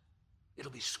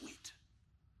 It'll be sweet.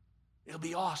 It'll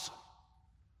be awesome.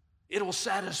 It will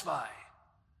satisfy.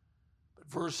 But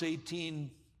verse 18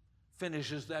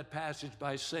 finishes that passage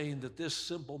by saying that this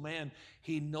simple man,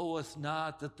 he knoweth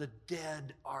not that the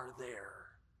dead are there,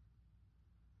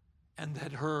 and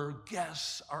that her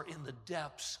guests are in the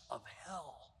depths of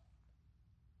hell.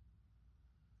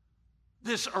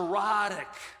 This erotic,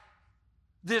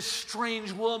 this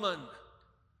strange woman,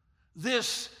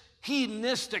 this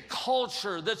hedonistic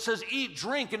culture that says eat,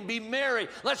 drink, and be merry.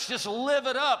 Let's just live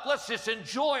it up. Let's just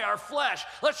enjoy our flesh.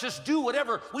 Let's just do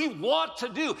whatever we want to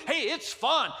do. Hey, it's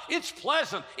fun. It's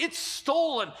pleasant. It's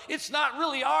stolen. It's not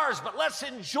really ours, but let's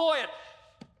enjoy it.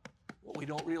 What we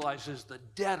don't realize is the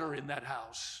dead are in that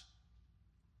house.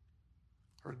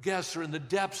 Her guests are in the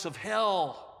depths of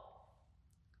hell.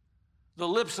 The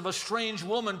lips of a strange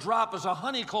woman drop as a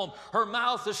honeycomb. Her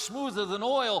mouth is smoother than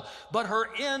oil, but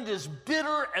her end is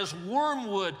bitter as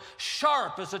wormwood,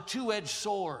 sharp as a two-edged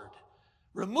sword.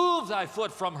 Remove thy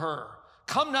foot from her.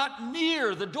 Come not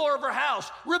near the door of her house.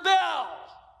 Rebel!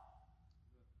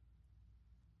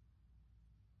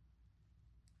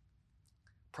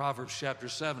 Proverbs chapter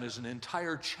 7 is an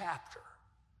entire chapter.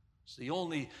 It's the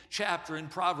only chapter in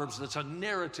Proverbs that's a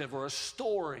narrative or a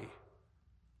story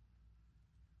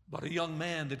about a young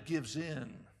man that gives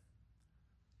in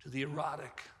to the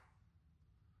erotic.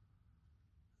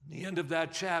 In the end of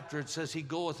that chapter, it says, he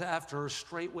goeth after her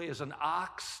straightway as an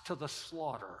ox to the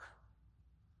slaughter,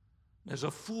 and as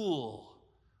a fool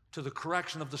to the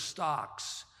correction of the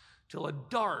stocks, till a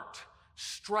dart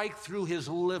strike through his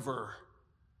liver,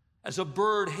 as a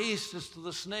bird hasteth to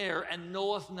the snare, and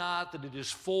knoweth not that it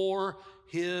is for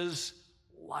his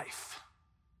life.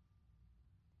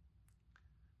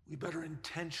 We better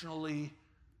intentionally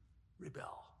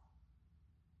rebel.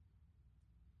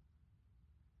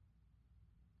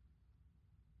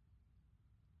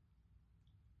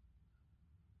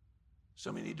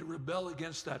 Some of you need to rebel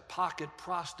against that pocket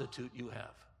prostitute you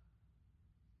have.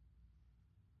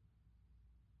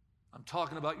 I'm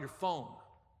talking about your phone.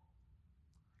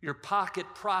 Your pocket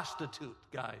prostitute,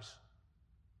 guys.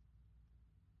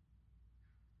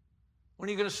 When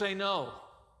are you going to say no?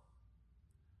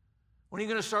 When are you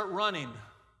going to start running?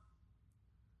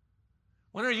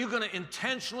 When are you going to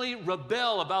intentionally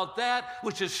rebel about that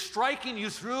which is striking you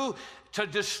through to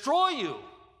destroy you?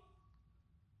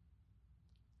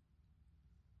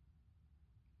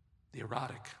 The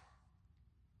erotic.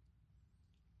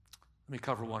 Let me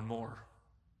cover one more.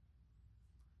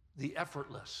 The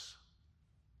effortless.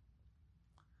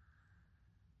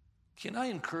 Can I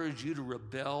encourage you to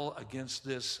rebel against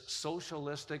this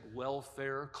socialistic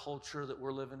welfare culture that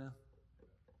we're living in?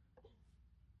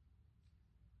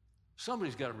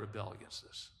 Somebody's got to rebel against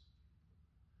this.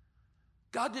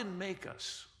 God didn't make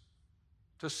us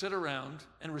to sit around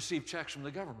and receive checks from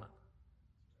the government.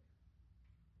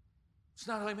 It's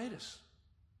not how he made us.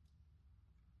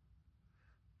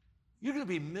 You're going to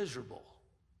be miserable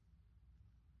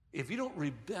if you don't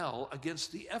rebel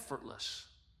against the effortless.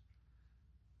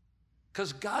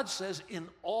 Because God says, in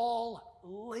all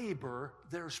labor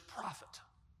there's profit,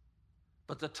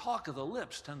 but the talk of the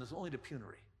lips tendeth only to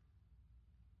penury.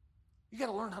 You got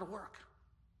to learn how to work.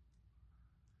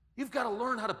 You've got to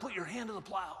learn how to put your hand to the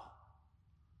plow.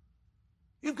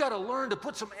 You've got to learn to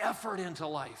put some effort into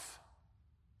life.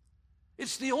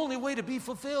 It's the only way to be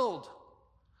fulfilled.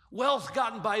 Wealth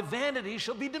gotten by vanity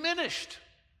shall be diminished,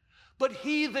 but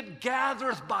he that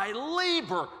gathereth by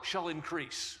labor shall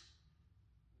increase.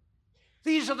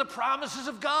 These are the promises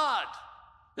of God.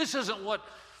 This isn't what,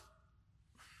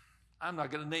 I'm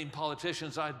not going to name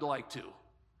politicians, I'd like to.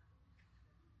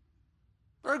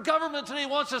 Our government today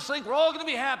wants us to think we're all going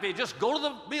to be happy. Just go to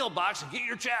the mailbox and get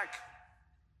your check.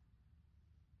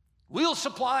 We'll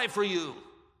supply for you.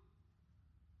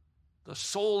 The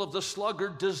soul of the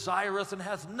sluggard desireth and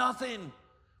hath nothing,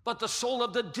 but the soul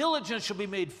of the diligent shall be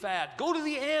made fat. Go to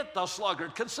the ant, thou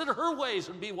sluggard, consider her ways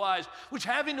and be wise, which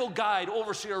having no guide,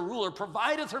 overseer, or ruler,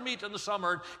 provideth her meat in the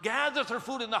summer, and gathereth her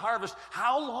food in the harvest.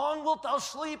 How long wilt thou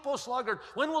sleep, O sluggard?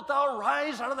 When wilt thou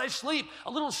arise out of thy sleep,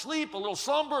 a little slumber,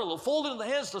 a little folded in the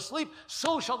hands to sleep?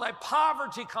 So shall thy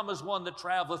poverty come as one that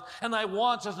traveleth, and thy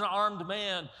wants as an armed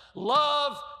man.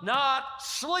 Love not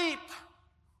sleep.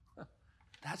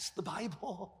 That's the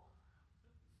Bible.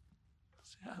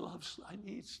 I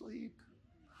need sleep.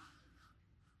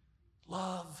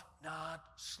 Love not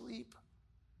sleep,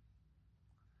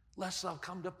 lest thou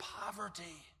come to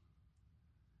poverty,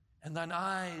 and thine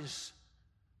eyes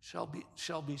shall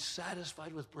be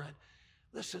satisfied with bread.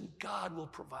 Listen, God will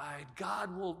provide.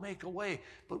 God will make a way,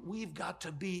 but we've got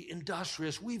to be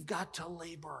industrious. We've got to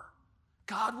labor.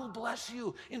 God will bless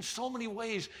you in so many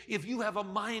ways if you have a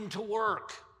mind to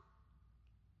work.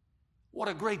 What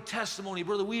a great testimony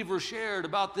Brother Weaver shared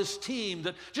about this team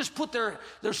that just put their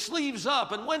sleeves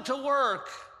up and went to work.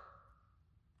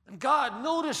 And God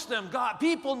noticed them.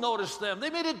 People noticed them. They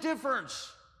made a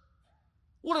difference.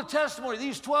 What a testimony.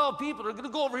 These 12 people are going to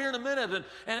go over here in a minute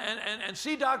and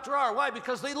see Dr. R. Why?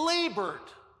 Because they labored.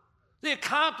 They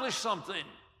accomplished something.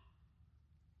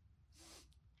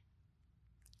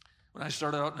 When I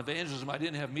started out in evangelism, I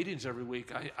didn't have meetings every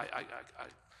week. I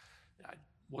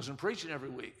wasn't preaching every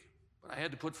week. But I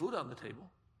had to put food on the table.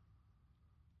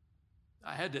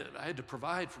 I had to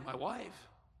provide for my wife.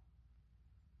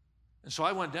 And so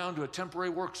I went down to a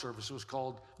temporary work service. It was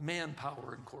called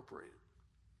Manpower Incorporated.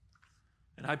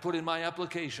 And I put in my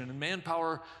application. And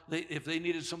Manpower, if they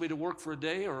needed somebody to work for a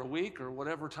day or a week or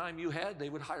whatever time you had, they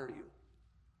would hire you.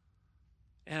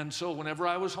 And so whenever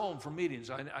I was home from meetings,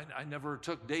 I never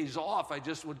took days off. I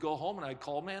just would go home and I'd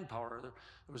call Manpower. There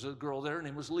was a girl there, her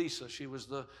name was Lisa. She was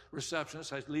the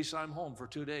receptionist. I said, Lisa, I'm home for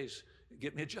 2 days.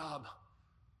 Get me a job.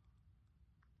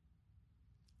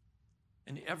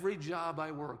 And every job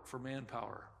I worked for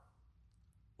Manpower,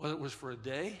 whether it was for a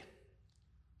day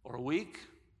or a week,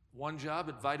 one job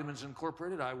at Vitamins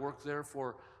Incorporated, I worked there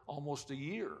for almost a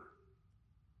year,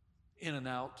 in and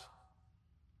out.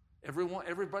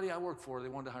 Everybody I worked for, they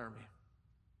wanted to hire me.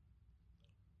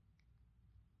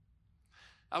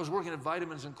 I was working at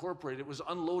Vitamins Incorporated. It was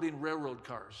unloading railroad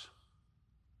cars,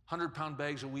 100-pound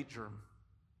bags of wheat germ.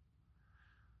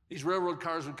 These railroad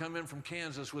cars would come in from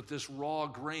Kansas with this raw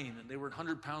grain, and they were in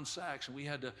 100-pound sacks, and we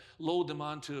had to load them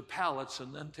onto pallets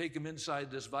and then take them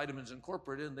inside this Vitamins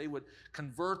Incorporated, and they would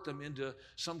convert them into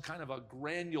some kind of a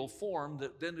granule form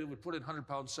that then they would put in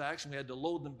 100-pound sacks, and we had to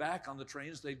load them back on the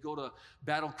trains. They'd go to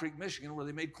Battle Creek, Michigan, where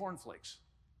they made cornflakes.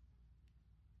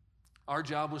 Our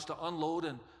job was to unload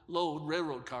and load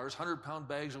railroad cars, 100-pound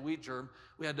bags of wheat germ.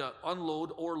 We had to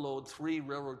unload or load 3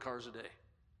 railroad cars a day.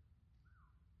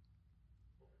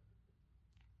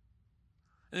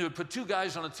 And they would put 2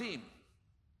 guys on a team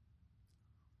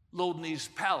loading these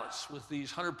pallets with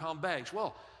these 100-pound bags.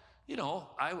 Well, you know,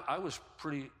 I was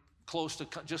pretty close to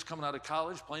just coming out of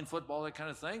college, playing football, that kind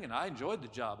of thing, and I enjoyed the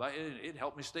job. It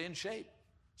helped me stay in shape.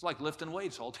 It's like lifting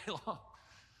weights all day long.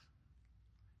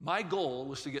 My goal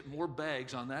was to get more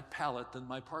bags on that pallet than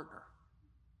my partner.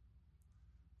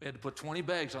 We had to put 20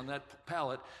 bags on that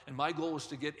pallet, and my goal was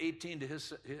to get 18 to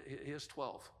his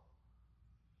 12.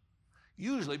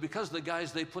 Usually, because the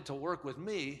guys they put to work with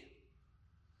me,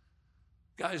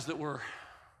 guys that were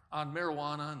on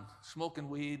marijuana and smoking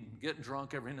weed and getting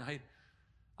drunk every night,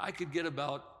 I could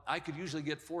usually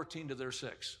get 14 to their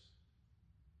 6.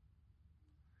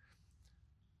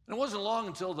 And it wasn't long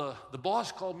until the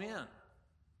boss called me in.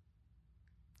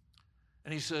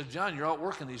 And he said, John, you're out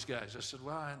working these guys. I said,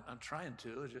 well, I'm trying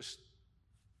to.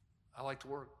 I like to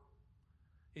work.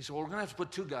 He said, well, we're going to have to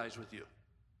put 2 guys with you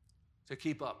to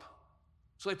keep up.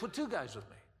 So they put 2 guys with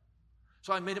me.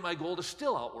 So I made it my goal to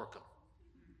still outwork them.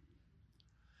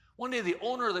 One day, the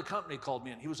owner of the company called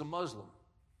me in. He was a Muslim.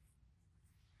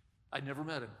 I'd never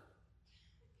met him.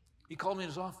 He called me in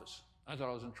his office. I thought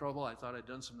I was in trouble. I thought I'd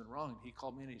done something wrong. And he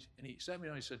called me in and he sat me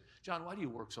down and he said, John, why do you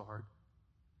work so hard?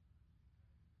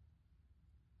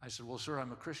 I said, well, sir,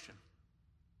 I'm a Christian.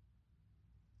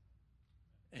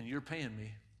 And you're paying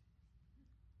me.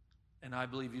 And I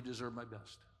believe you deserve my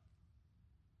best.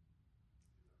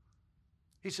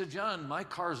 He said, John, my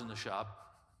car's in the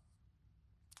shop.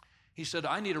 He said,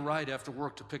 I need a ride after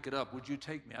work to pick it up. Would you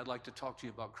take me? I'd like to talk to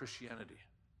you about Christianity.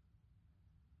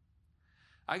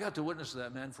 I got to witness to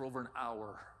that man for over an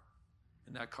hour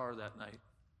in that car that night.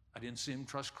 I didn't see him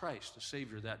trust Christ, the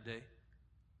Savior, that day.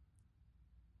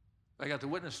 I got to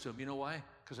witness to him. You know why?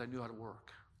 Because I knew how to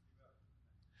work.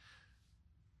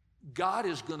 God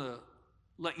is going to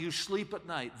let you sleep at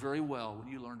night very well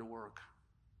when you learn to work.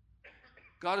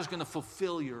 God is going to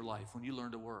fulfill your life when you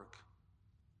learn to work.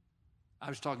 I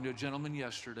was talking to a gentleman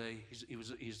yesterday.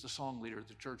 He's the song leader at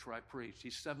the church where I preached.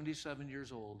 He's 77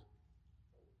 years old.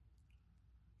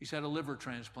 He's had a liver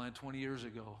transplant 20 years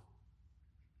ago.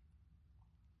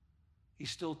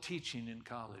 He's still teaching in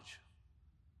college.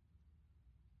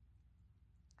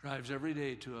 Drives every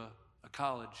day to a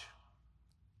college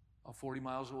 40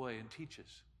 miles away and teaches.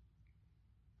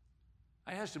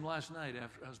 I asked him last night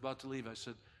after I was about to leave, I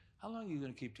said, how long are you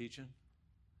going to keep teaching?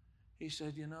 He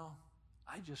said, you know,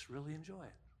 I just really enjoy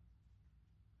it.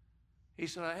 He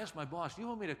said, I asked my boss, do you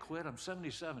want me to quit? I'm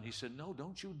 77. He said, no,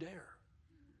 don't you dare.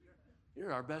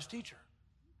 You're our best teacher.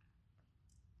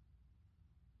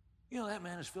 You know, that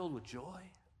man is filled with joy.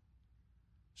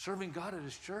 Serving God at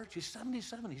his church. He's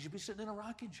 77. He should be sitting in a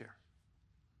rocking chair.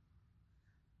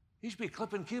 He should be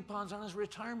clipping coupons on his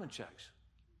retirement checks.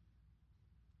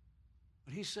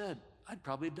 But he said, I'd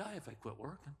probably die if I quit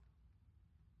working.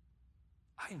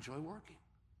 I enjoy working.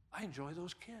 I enjoy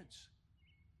those kids.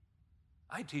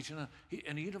 I teach in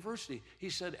a university. He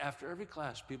said, after every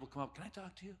class, people come up, can I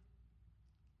talk to you?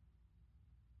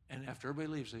 And after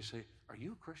everybody leaves, they say, are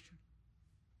you a Christian?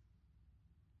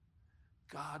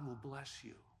 God will bless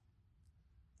you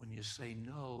when you say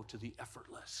no to the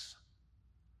effortless.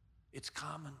 It's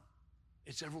common.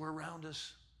 It's everywhere around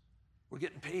us. We're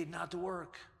getting paid not to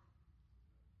work.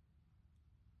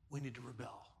 We need to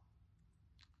rebel.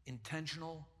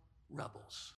 Intentional rebels.